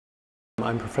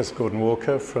I'm Professor Gordon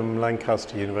Walker from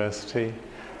Lancaster University.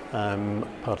 I'm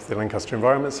part of the Lancaster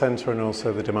Environment Centre and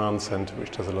also the Demand Centre,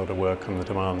 which does a lot of work on the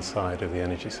demand side of the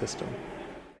energy system.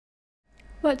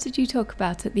 What did you talk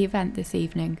about at the event this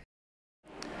evening?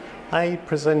 I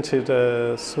presented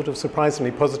a sort of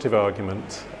surprisingly positive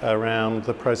argument around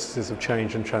the processes of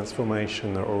change and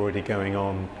transformation that are already going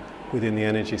on within the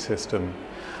energy system.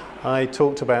 I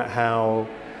talked about how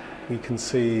we can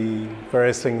see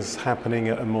various things happening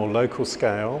at a more local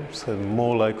scale, so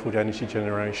more local energy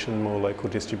generation, more local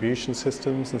distribution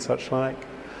systems and such like,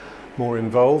 more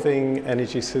involving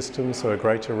energy systems, so a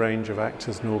greater range of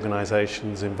actors and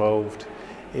organisations involved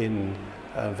in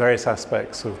various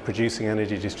aspects of producing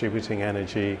energy, distributing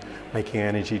energy, making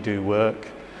energy do work,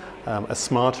 a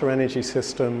smarter energy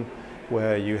system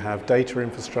where you have data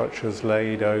infrastructures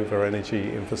laid over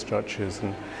energy infrastructures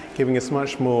and giving us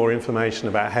much more information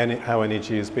about how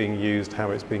energy is being used, how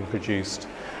it's being produced,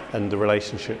 and the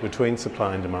relationship between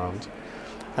supply and demand.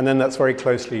 And then that's very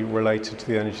closely related to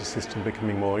the energy system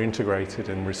becoming more integrated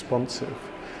and responsive,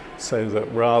 so that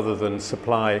rather than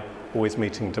supply always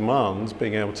meeting demand,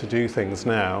 being able to do things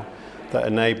now that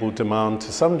enable demand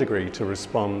to some degree to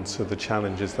respond to the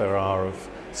challenges there are of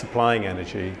supplying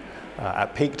energy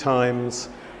at peak times,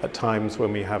 at times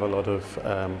when we have a lot of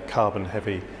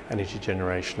carbon-heavy energy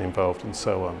generation involved and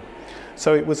so on.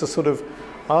 So it was a sort of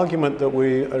argument that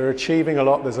we are achieving a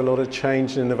lot, there's a lot of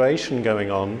change and innovation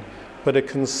going on, but a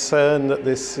concern that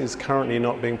this is currently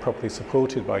not being properly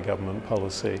supported by government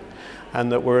policy,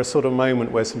 and that we're at a sort of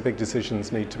moment where some big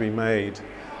decisions need to be made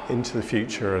into the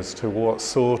future as to what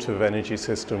sort of energy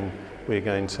system we're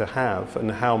going to have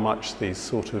and how much these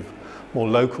sort of more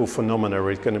local phenomena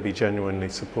are going to be genuinely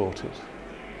supported.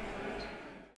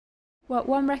 What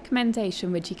one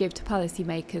recommendation would you give to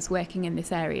policymakers working in this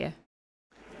area?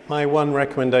 My one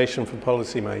recommendation for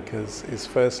policymakers is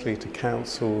firstly to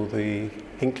cancel the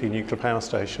Hinkley nuclear power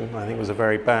station. I think it was a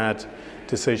very bad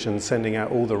decision, sending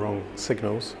out all the wrong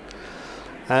signals.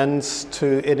 And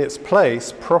to, in its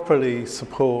place, properly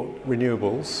support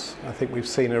renewables. I think we've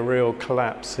seen a real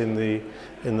collapse in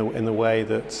the way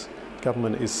that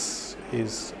government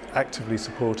is actively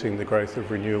supporting the growth of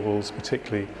renewables,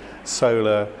 particularly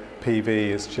solar.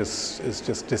 PV has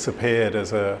just disappeared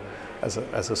as a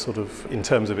sort of, in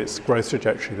terms of its growth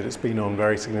trajectory that it's been on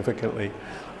very significantly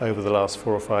over the last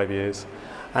 4 or 5 years,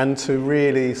 and to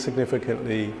really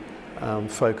significantly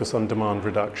focus on demand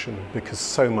reduction, because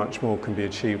so much more can be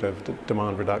achieved over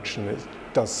demand reduction. It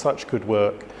does such good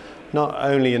work, not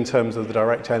only in terms of the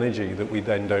direct energy that we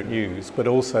then don't use, but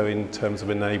also in terms of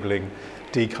enabling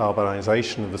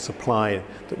decarbonisation of the supply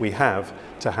that we have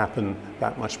to happen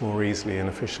that much more easily and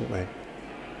efficiently.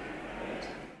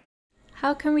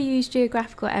 How can we use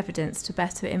geographical evidence to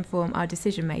better inform our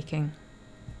decision making?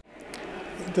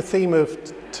 The theme of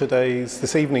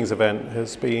this evening's event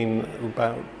has been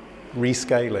about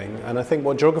rescaling, and I think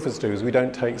what geographers do is we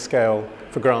don't take scale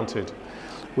for granted.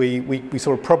 We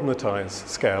sort of problematise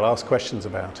scale, ask questions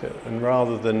about it, and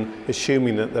rather than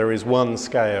assuming that there is one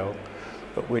scale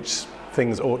at which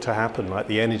things ought to happen, like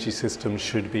the energy system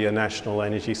should be a national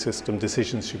energy system,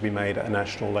 decisions should be made at a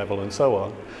national level and so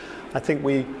on, I think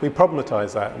we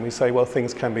problematise that and we say, well,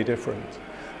 things can be different,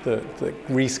 that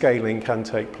rescaling can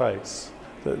take place,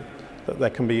 that there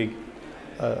can be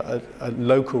a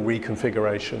local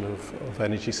reconfiguration of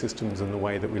energy systems and the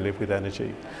way that we live with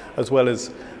energy, as well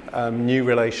as new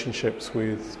relationships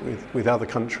with other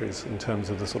countries in terms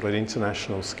of the sort of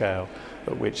international scale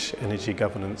at which energy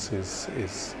governance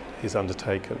is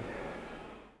undertaken.